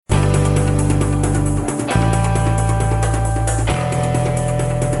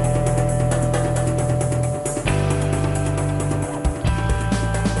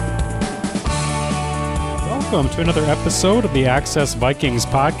Welcome to another episode of the Access Vikings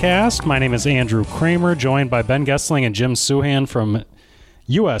podcast. My name is Andrew Krammer, joined by Ben Goessling and Jim Souhan from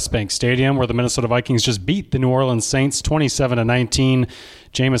U.S. Bank Stadium, where the Minnesota Vikings just beat the New Orleans Saints 27-19.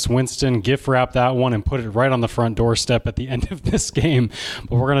 Jameis Winston gift-wrapped that one and put it right on the front doorstep at the end of this game.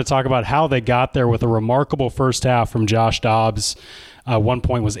 But we're going to talk about how they got there with a remarkable first half from Josh Dobbs. One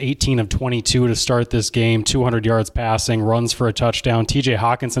point was 18 of 22 to start this game, 200 yards passing, runs for a touchdown. TJ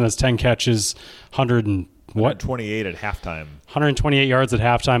Hockenson has 10 catches, 128 at halftime. 128 yards at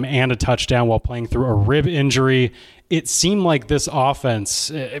halftime and a touchdown while playing through a rib injury. It seemed like this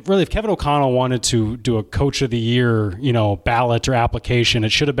offense, really, if Kevin O'Connell wanted to do a Coach of the Year, ballot or application,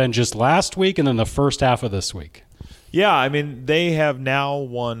 it should have been just last week and then the first half of this week. Yeah, I mean, they have now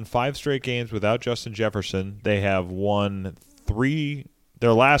won 5 straight games without Justin Jefferson. They have won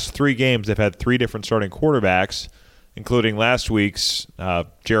their last 3 games. They've had 3 different starting quarterbacks, including last week's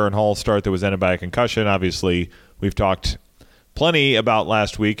Jaron Hall start that was ended by a concussion. Obviously, we've talked plenty about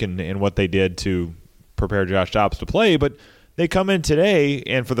last week and what they did to prepare Josh Dobbs to play, but they come in today,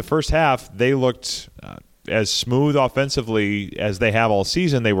 and for the first half, they looked as smooth offensively as they have all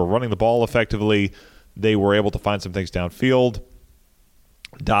season. They were running the ball effectively. They were able to find some things downfield.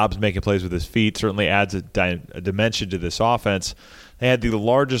 Dobbs making plays with his feet certainly adds a dimension to this offense. They had the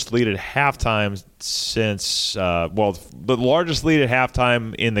largest lead at halftime since, the largest lead at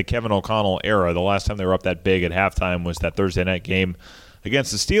halftime in the Kevin O'Connell era. The last time they were up that big at halftime was that Thursday night game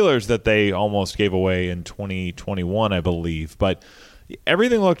against the Steelers that they almost gave away in 2021, I believe. But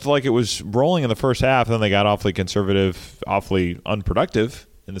everything looked like it was rolling in the first half, and then they got awfully conservative, awfully unproductive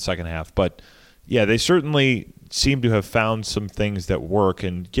in the second half. But, yeah, they certainly seem to have found some things that work,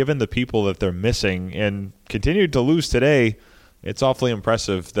 and given the people that they're missing and continued to lose today, it's awfully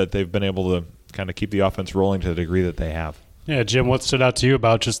impressive that they've been able to kind of keep the offense rolling to the degree that they have. Yeah, Jim, what stood out to you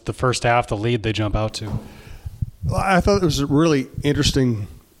about just the first half, the lead they jump out to? Well, I thought it was a really interesting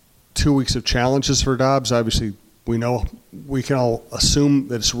 2 weeks of challenges for Dobbs. Obviously, we can all assume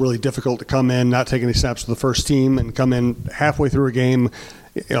that it's really difficult to come in, not take any snaps with the first team, and come in halfway through a game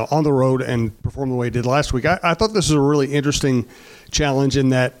on the road and perform the way he did last week. I thought this was a really interesting challenge in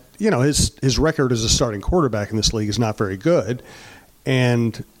that, his record as a starting quarterback in this league is not very good.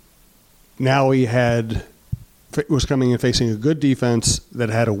 And now he was coming and facing a good defense that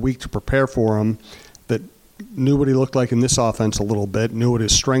had a week to prepare for him, that knew what he looked like in this offense a little bit, knew what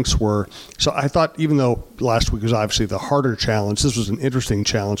his strengths were. So I thought, even though last week was obviously the harder challenge, this was an interesting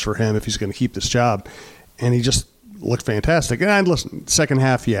challenge for him if he's going to keep this job. And he just looked fantastic. And listen, second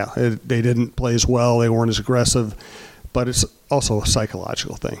half, they didn't play as well. They weren't as aggressive. But it's also a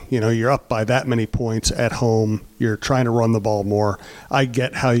psychological thing. You're up by that many points at home. You're trying to run the ball more. I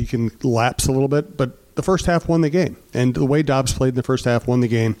get how you can lapse a little bit, but the first half won the game. And the way Dobbs played in the first half won the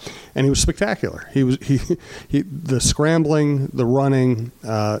game, and he was spectacular. The scrambling, the running,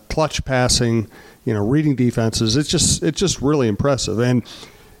 clutch passing, reading defenses. It's just really impressive. And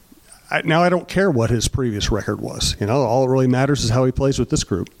now I don't care what his previous record was. All that really matters is how he plays with this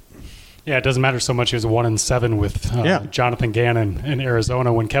group. Yeah, it doesn't matter so much. He was 1-7 with Jonathan Gannon in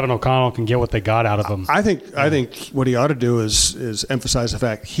Arizona when Kevin O'Connell can get what they got out of him. I think what he ought to do is emphasize the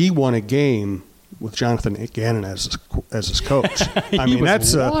fact he won a game with Jonathan Gannon as his coach. I mean,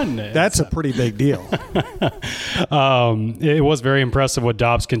 that's a pretty big deal. It was very impressive what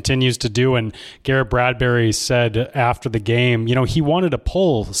Dobbs continues to do, and Garrett Bradbury said after the game, he wanted to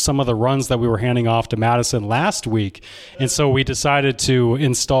pull some of the runs that we were handing off to Madison last week, and so we decided to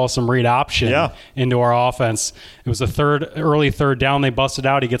install some read option into our offense. It was early third down. They busted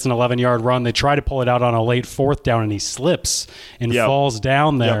out. He gets an 11-yard run. They try to pull it out on a late fourth down, and he slips and falls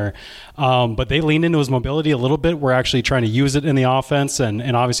down there. But they leaned into his mobility a little bit. We're actually trying to use it in the offense,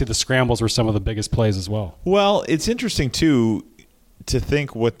 and obviously the scrambles were some of the biggest plays as well. Well, it's interesting, too, to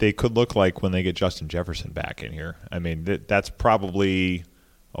think what they could look like when they get Justin Jefferson back in here. I mean, that's probably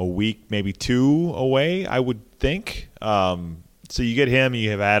a week, maybe 2 away, I would think. So you get him,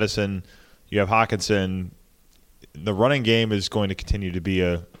 you have Addison, you have Hockenson. The running game is going to continue to be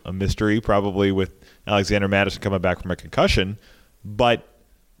a mystery, probably with Alexander Mattison coming back from a concussion. But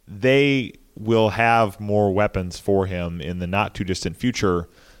they will have more weapons for him in the not-too-distant future,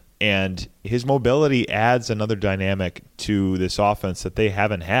 and his mobility adds another dynamic to this offense that they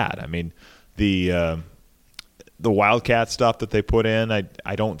haven't had. I mean, the Wildcat stuff that they put in,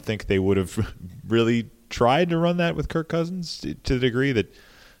 I don't think they would have really tried to run that with Kirk Cousins to the degree that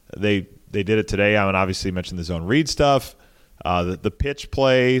they did it today. I mean, obviously you mentioned the zone read stuff. The pitch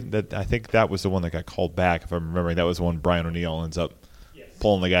play, that I think that was the one that got called back, if I'm remembering. That was the one Brian O'Neill ends up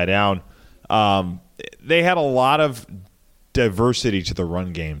pulling the guy down. They had a lot of diversity to the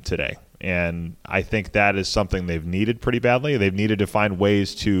run game today. And I think that is something they've needed pretty badly. They've needed to find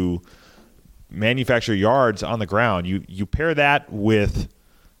ways to manufacture yards on the ground. You pair that with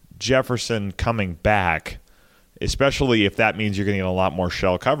Jefferson coming back, especially if that means you're getting a lot more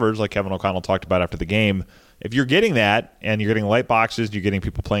shell coverage, like Kevin O'Connell talked about after the game. If you're getting that and you're getting light boxes, you're getting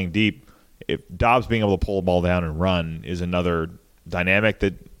people playing deep, if Dobbs being able to pull the ball down and run is another dynamic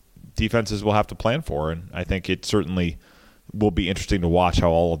that defenses will have to plan for. And I think it certainly will be interesting to watch how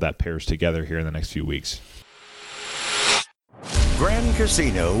all of that pairs together here in the next few weeks. Grand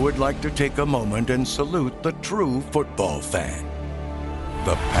Casino would like to take a moment and salute the true football fan.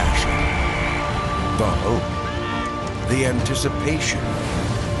 The passion, the hope, the anticipation,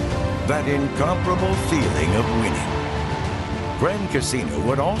 that incomparable feeling of winning. Grand Casino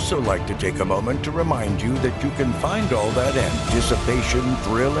would also like to take a moment to remind you that you can find all that anticipation,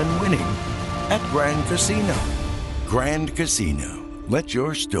 thrill, and winning at Grand Casino. Grand Casino. Let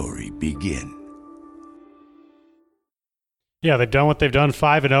your story begin. Yeah, they've done what they've done,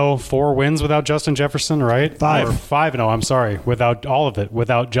 5-0, 4 wins without Justin Jefferson, right? 5-0, I'm sorry, without all of it,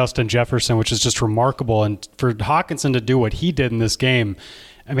 without Justin Jefferson, which is just remarkable. And for Hockenson to do what he did in this game,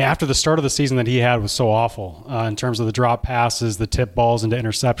 I mean, after the start of the season that he had was so awful in terms of the drop passes, the tip balls into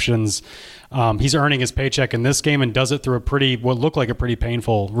interceptions. He's earning his paycheck in this game and does it through what looked like a pretty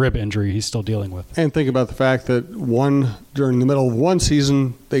painful rib injury he's still dealing with. And think about the fact that during the middle of one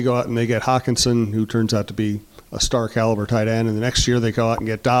season, they go out and they get Hockenson, who turns out to be a star caliber tight end, and the next year they go out and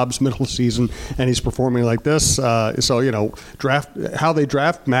get Dobbs middle of the season, and he's performing like this. So how they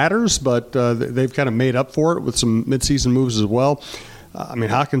draft matters, but they've kind of made up for it with some midseason moves as well.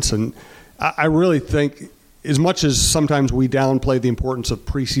 Hockenson, I really think, as much as sometimes we downplay the importance of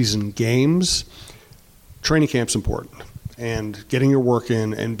preseason games, training camp's important, and getting your work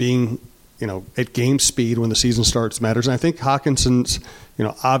in and being, at game speed when the season starts matters. And I think Hawkinson's,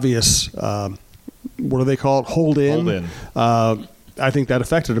 obvious, what do they call it? Hold in. I think that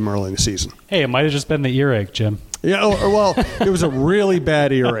affected him early in the season. Hey, it might have just been the earache, Jim. Yeah, well, it was a really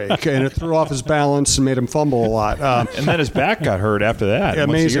bad earache, and it threw off his balance and made him fumble a lot. And then his back got hurt after that.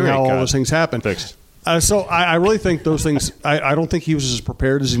 Amazing how all those things happen. Fixed. So I really think those things, I don't think he was as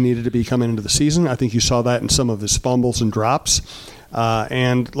prepared as he needed to be coming into the season. I think you saw that in some of his fumbles and drops.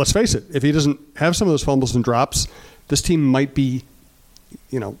 And let's face it, if he doesn't have some of those fumbles and drops, this team might be,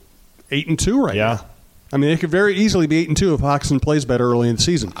 8-2 right now. I mean, it could very easily be 8-2 if Hockenson plays better early in the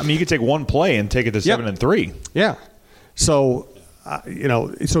season. I mean, you could take one play and take it to 7-3. Yeah. So,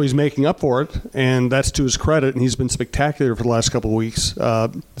 so he's making up for it, and that's to his credit, and he's been spectacular for the last couple of weeks.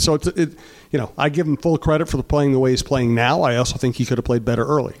 So, I give him full credit for playing the way he's playing now. I also think he could have played better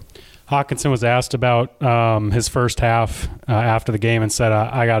early. Hockenson was asked about his first half after the game and said,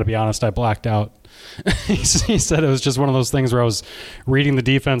 I got to be honest, I blacked out. He said it was just one of those things where I was reading the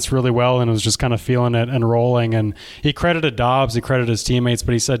defense really well and was just kind of feeling it and rolling. And he credited Dobbs, he credited his teammates,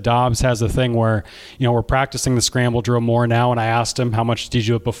 but he said Dobbs has a thing where, we're practicing the scramble drill more now. And I asked him, how much did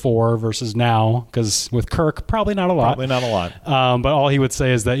you do it before versus now? Because with Kirk, probably not a lot. But all he would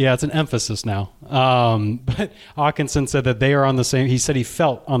say is that, it's an emphasis now. But Hockenson said that they are on the same, he said he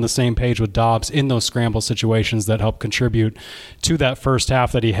felt on the same page with Dobbs in those scramble situations that helped contribute to that first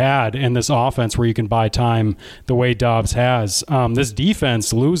half that he had in this offense where you can buy time the way Dobbs has. This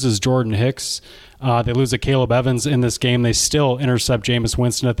defense loses Jordan Hicks. They lose a Caleb Evans in this game. They still intercept Jameis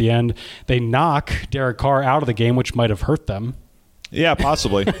Winston at the end. They knock Derek Carr out of the game, which might have hurt them. Yeah,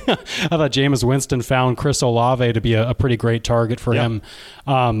 possibly. I thought Jameis Winston found Chris Olave to be a pretty great target for him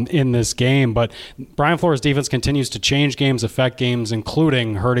in this game. But Brian Flores' defense continues to change games, affect games,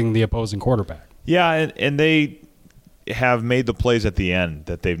 including hurting the opposing quarterback. Yeah, and they have made the plays at the end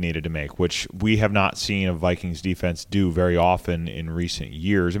that they've needed to make, which we have not seen a Vikings defense do very often in recent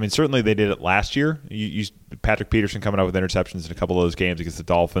years. I mean, certainly they did it last year. Patrick Peterson coming up with interceptions in a couple of those games against the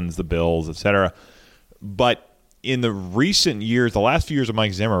Dolphins, the Bills, etc. But in the recent years, the last few years of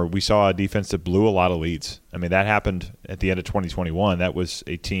Mike Zimmer, we saw a defense that blew a lot of leads. I mean, that happened at the end of 2021. That was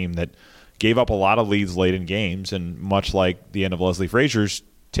a team that gave up a lot of leads late in games, and much like the end of Leslie Frazier's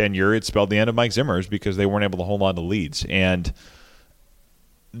tenure, it spelled the end of Mike Zimmer's because they weren't able to hold on to leads. And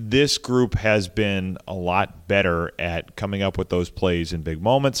this group has been a lot better at coming up with those plays in big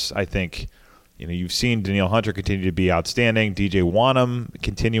moments. I think, you've seen Danielle Hunter continue to be outstanding. DJ Wanham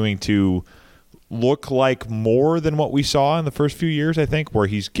continuing to look like more than what we saw in the first few years, I think, where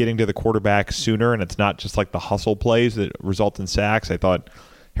he's getting to the quarterback sooner, and it's not just like the hustle plays that result in sacks. I thought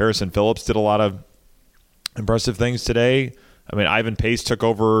Harrison Phillips did a lot of impressive things today. I mean, Ivan Pace took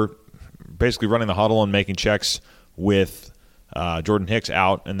over basically running the huddle and making checks with Jordan Hicks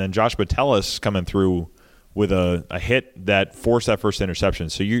out, and then Josh Metellus coming through with a hit that forced that first interception.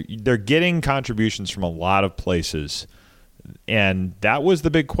 So they're getting contributions from a lot of places. And that was the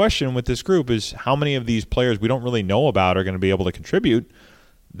big question with this group, is how many of these players we don't really know about are going to be able to contribute.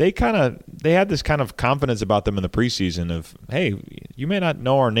 They had this kind of confidence about them in the preseason of, hey, you may not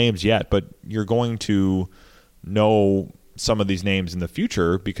know our names yet, but you're going to know some of these names in the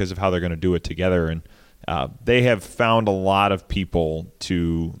future because of how they're going to do it together. And they have found a lot of people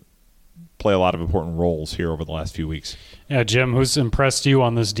to play a lot of important roles here over the last few weeks. Yeah, Jim, who's impressed you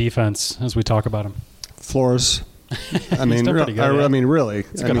on this defense as we talk about him? Flores. I mean, really.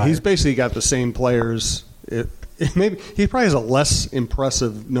 He's basically got the same players. Maybe he probably has a less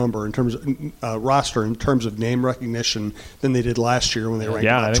impressive number in terms of roster in terms of name recognition than they did last year when they ranked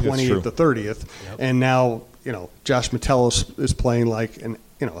about 20th to 30th. Yep. And now, Josh Metellus is playing like a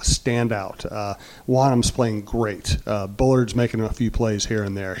standout. Wanham's playing great. Bullard's making a few plays here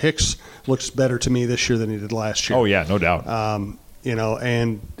and there. Hicks looks better to me this year than he did last year. Oh yeah, no doubt.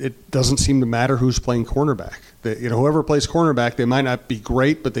 And it doesn't seem to matter who's playing cornerback. Whoever plays cornerback, they might not be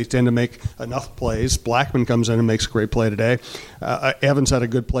great, but they tend to make enough plays. Blackman comes in and makes a great play today. Evans had a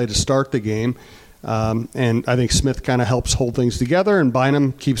good play to start the game. And I think Smith kind of helps hold things together, and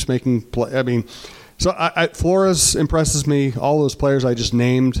Bynum keeps making play. Flores impresses me. All those players I just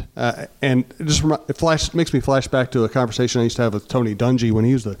named, and it makes me flash back to a conversation I used to have with Tony Dungy when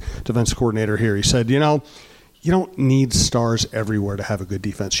he was the defensive coordinator here. He said, you don't need stars everywhere to have a good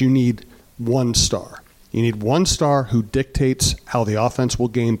defense. You need one star. You need one star who dictates how the offense will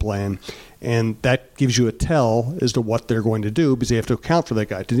game plan, and that gives you a tell as to what they're going to do because they have to account for that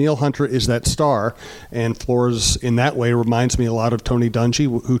guy. Daniil Hunter is that star, and Flores in that way reminds me a lot of Tony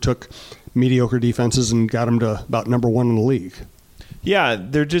Dungy, who took mediocre defenses and got them to about number one in the league. Yeah,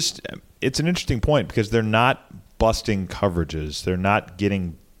 it's an interesting point because they're not busting coverages. They're not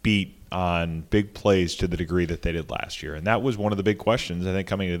getting beat on big plays to the degree that they did last year. And that was one of the big questions, I think,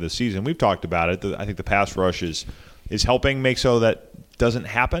 coming into the season. We've talked about it. I think the pass rush is helping make so that doesn't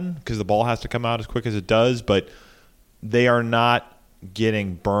happen because the ball has to come out as quick as it does, but they are not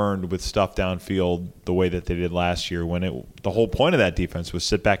getting burned with stuff downfield the way that they did last year when the whole point of that defense was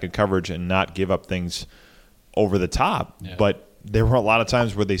sit back in coverage and not give up things over the top. Yeah. But there were a lot of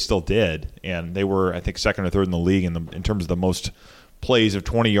times where they still did, and they were, I think, second or third in the league in terms of the most plays of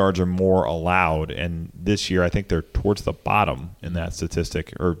 20 yards or more allowed. And this year, I think they're towards the bottom in that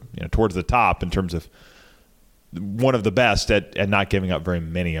statistic, or towards the top in terms of one of the best at not giving up very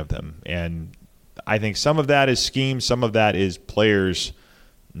many of them. And I think some of that is scheme, some of that is players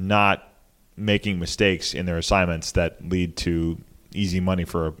not making mistakes in their assignments that lead to easy money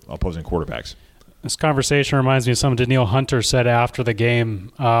for opposing quarterbacks. This conversation reminds me of something Daniil Hunter said after the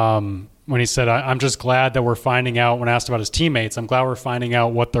game when he said, I'm just glad that we're finding out, when asked about his teammates, I'm glad we're finding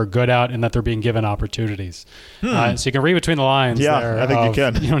out what they're good at and that they're being given opportunities. So you can read between the lines there. I think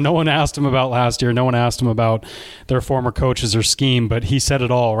you can. No one asked him about last year. No one asked him about their former coaches or scheme, but he said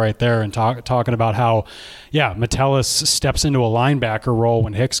it all right there and talking about how, Metellus steps into a linebacker role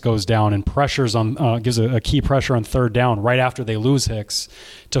when Hicks goes down and pressures on, gives a key pressure on third down right after they lose Hicks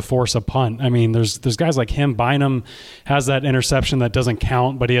to force a punt. I mean, there's guys like him. Bynum has that interception that doesn't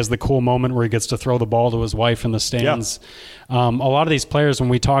count, but he has the cool moment where he gets to throw the ball to his wife in the stands. A lot of these players, when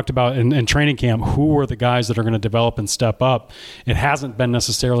we talked about in training camp, who were the guys that are going to develop and step up, it hasn't been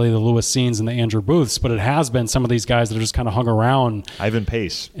necessarily the Lewis Scenes and the Andrew Booths, but it has been some of these guys that are just kind of hung around. Ivan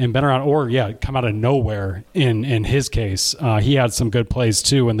Pace. And been around, or come out of nowhere in his case. He had some good plays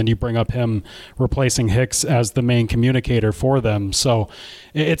too, and then you bring up him replacing Hicks as the main communicator for them. So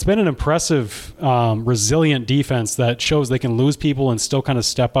it's been an impressive, resilient defense that shows they can lose people and still kind of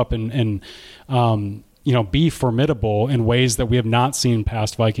step up and be formidable in ways that we have not seen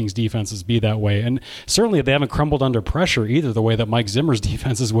past Vikings defenses be that way. And certainly they haven't crumbled under pressure either, the way that Mike Zimmer's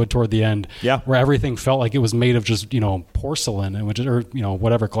defenses would toward the end, where everything felt like it was made of just, porcelain or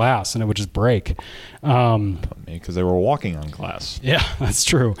whatever glass, and it would just break. Because they were walking on glass. Yeah, that's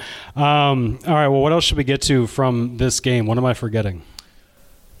true. All right, well, what else should we get to from this game? What am I forgetting?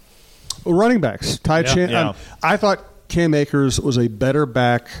 Well, running backs. I thought Cam Akers was a better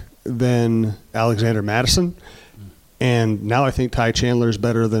back than Alexander Madison, and now I think Ty Chandler is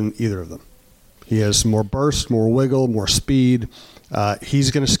better than either of them. He has more burst, more wiggle, more speed. He's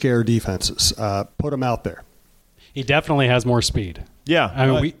going to scare defenses. Put him out there. He definitely has more speed. Yeah,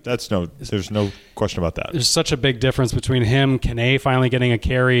 I mean, there's no question about that. There's such a big difference between him, Kane finally getting a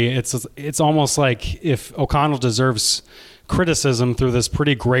carry. It's almost like if O'Connell deserves criticism through this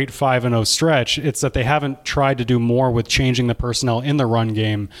pretty great 5-0 stretch, it's that they haven't tried to do more with changing the personnel in the run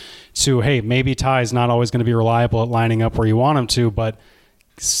game to, hey, maybe Ty's not always going to be reliable at lining up where you want him to, but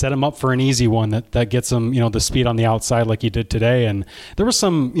set him up for an easy one that gets him, the speed on the outside like he did today. And there was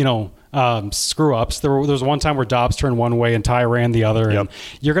some, screw ups. There was one time where Dobbs turned one way and Ty ran the other. Yep. And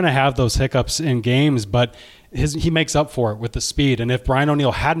you're going to have those hiccups in games, but he makes up for it with the speed. And if Brian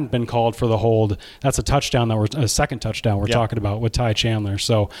O'Neill hadn't been called for the hold, that's a second touchdown we're talking about with Ty Chandler.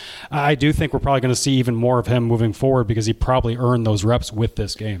 So I do think we're probably going to see even more of him moving forward because he probably earned those reps with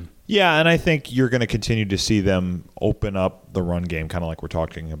this game. Yeah, and I think you're going to continue to see them open up the run game, kind of like we're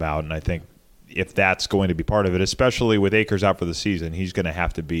talking about. And I think if that's going to be part of it, especially with Akers out for the season, he's going to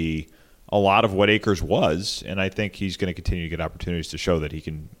have to be a lot of what Akers was. And I think he's going to continue to get opportunities to show that he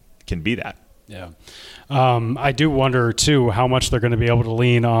can be that. Yeah. I do wonder, too, how much they're going to be able to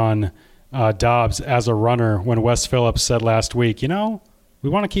lean on Dobbs as a runner when Wes Phillips said last week, we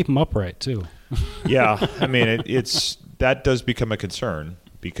want to keep him upright, too. Yeah. I mean, that does become a concern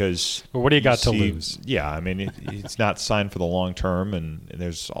because – Well, what do you got to lose? Yeah. I mean, it's not signed for the long term, and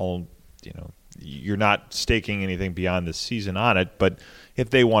there's all – you're not staking anything beyond the season on it. But if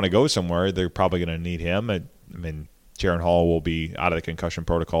they want to go somewhere, they're probably going to need him. I mean – Jaron Hall will be out of the concussion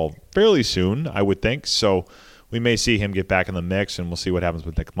protocol fairly soon, I would think. So we may see him get back in the mix, and we'll see what happens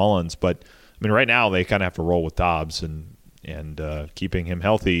with Nick Mullins. But, I mean, right now they kind of have to roll with Dobbs, and keeping him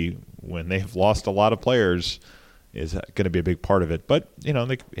healthy when they've lost a lot of players is going to be a big part of it. But,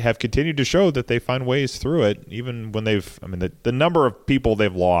 they have continued to show that they find ways through it, even when the number of people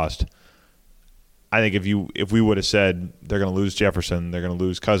they've lost. I think if we would have said they're going to lose Jefferson, they're going to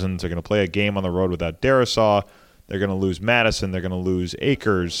lose Cousins, they're going to play a game on the road without Darisaw, they're going to lose Madison. They're going to lose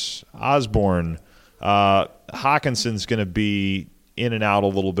Akers, Osborne. Hockenson's going to be in and out a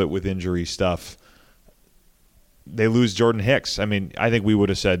little bit with injury stuff. They lose Jordan Hicks. I mean, I think we would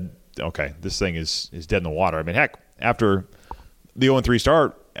have said, okay, this thing is dead in the water. I mean, heck, after the 0-3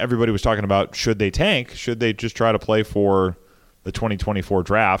 start, everybody was talking about should they tank? Should they just try to play for the 2024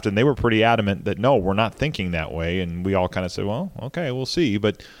 draft? And they were pretty adamant that, no, we're not thinking that way. And we all kind of said, well, okay, we'll see.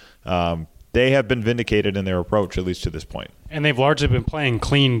 But they have been vindicated in their approach, at least to this point. And they've largely been playing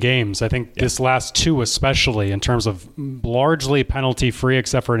clean games. I think this last two especially, in terms of largely penalty-free,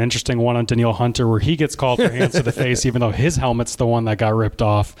 except for an interesting one on Danielle Hunter where he gets called for hands to the face, even though his helmet's the one that got ripped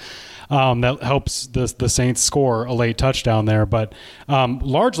off. That helps the Saints score a late touchdown there. But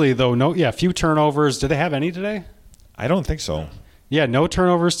largely, though, few turnovers. Did they have any today? I don't think so. Yeah, no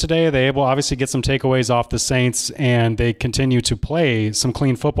turnovers today. They able obviously get some takeaways off the Saints, and they continue to play some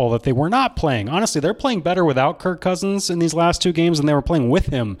clean football that they were not playing. Honestly, they're playing better without Kirk Cousins in these last two games than they were playing with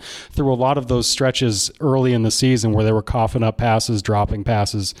him through a lot of those stretches early in the season where they were coughing up passes, dropping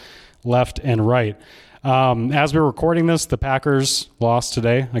passes left and right. As we're recording this, the Packers lost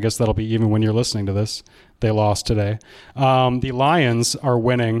today. I guess that'll be even when you're listening to this. They lost today. The Lions are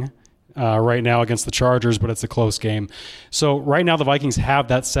winning right now against the Chargers, but it's a close game. So right now the Vikings have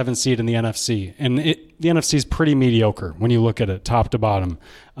that 7th seed in the NFC, and the NFC is pretty mediocre when you look at it top to bottom.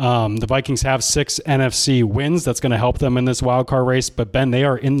 The Vikings have 6 NFC wins. That's going to help them in this wild card race, but Ben, they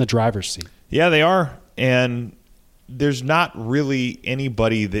are in the driver's seat. Yeah, they are, and there's not really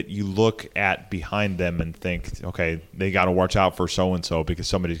anybody that you look at behind them and think, okay, they got to watch out for so-and-so because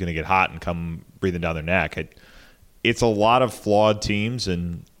somebody's going to get hot and come breathing down their neck. It's a lot of flawed teams,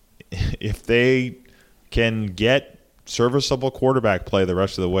 and if they can get serviceable quarterback play the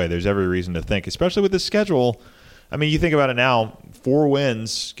rest of the way, there's every reason to think, especially with the schedule. I mean, you think about it now, 4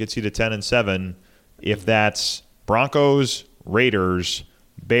 wins gets you to 10-7. If that's Broncos, Raiders,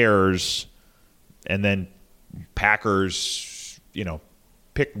 Bears, and then Packers,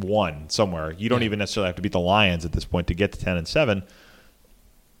 pick one somewhere. You don't even necessarily have to beat the Lions at this point to get to 10-7.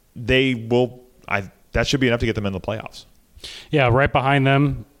 They will. That should be enough to get them in the playoffs. Yeah, right behind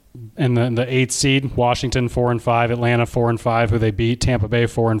them. And the 8th seed, Washington 4-5, Atlanta 4-5, who they beat, Tampa Bay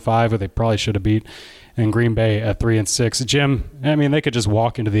 4-5, who they probably should have beat, and Green Bay at 3-6. Jim, I mean, they could just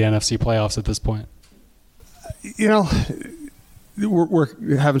walk into the NFC playoffs at this point.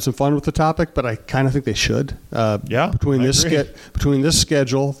 We're having some fun with the topic, but I kind of think they should. Between this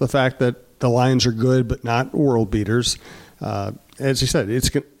schedule, the fact that the Lions are good but not world beaters. As you said,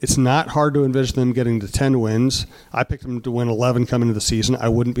 it's not hard to envision them getting to 10 wins. I picked them to win 11 coming into the season. I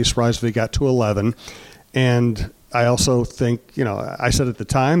wouldn't be surprised if they got to 11. And I also think, I said at the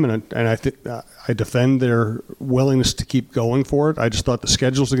time, and I think I defend their willingness to keep going for it. I just thought the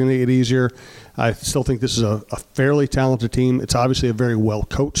schedules are going to get easier. I still think this is a fairly talented team. It's obviously a very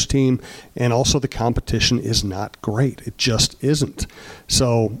well-coached team, and also the competition is not great. It just isn't.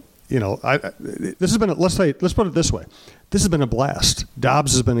 So, this has been let's put it this way. This has been a blast.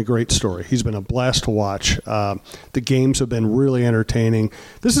 Dobbs has been a great story. He's been a blast to watch. The games have been really entertaining.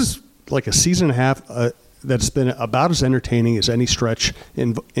 This is like a season and a half that's been about as entertaining as any stretch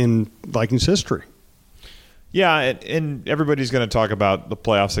in Vikings history. Yeah, and everybody's going to talk about the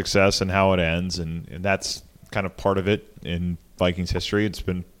playoff success and how it ends, and that's kind of part of it in Vikings history. It's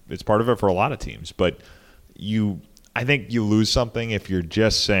part of it for a lot of teams, but I think you lose something if you're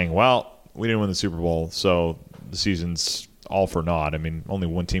just saying, well, we didn't win the Super Bowl, so the season's all for naught. I mean, only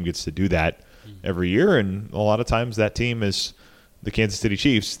one team gets to do that every year, and a lot of times that team is the Kansas City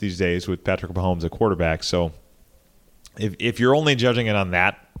Chiefs these days with Patrick Mahomes at quarterback. So if you're only judging it on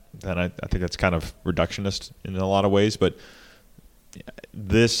that, then I think that's kind of reductionist in a lot of ways. But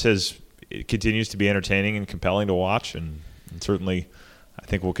it continues to be entertaining and compelling to watch, and certainly I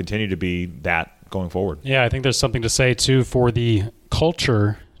think will continue to be that going forward. Yeah, I think there's something to say, too, for the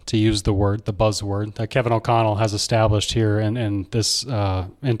culture, to use the buzzword, that Kevin O'Connell has established here and this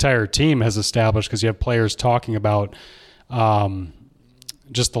entire team has established, because you have players talking about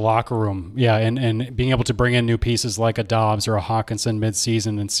just the locker room. Yeah, and being able to bring in new pieces like a Dobbs or a Hockenson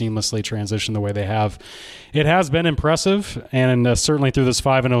midseason and seamlessly transition the way they have. It has been impressive, and certainly through this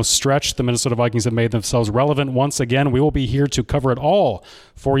 5-0 stretch, the Minnesota Vikings have made themselves relevant once again. We will be here to cover it all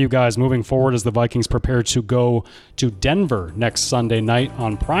for you guys moving forward as the Vikings prepare to go to Denver next Sunday night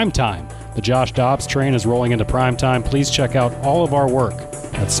on primetime. The Josh Dobbs train is rolling into primetime. Please check out all of our work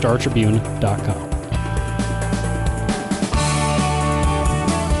at StarTribune.com.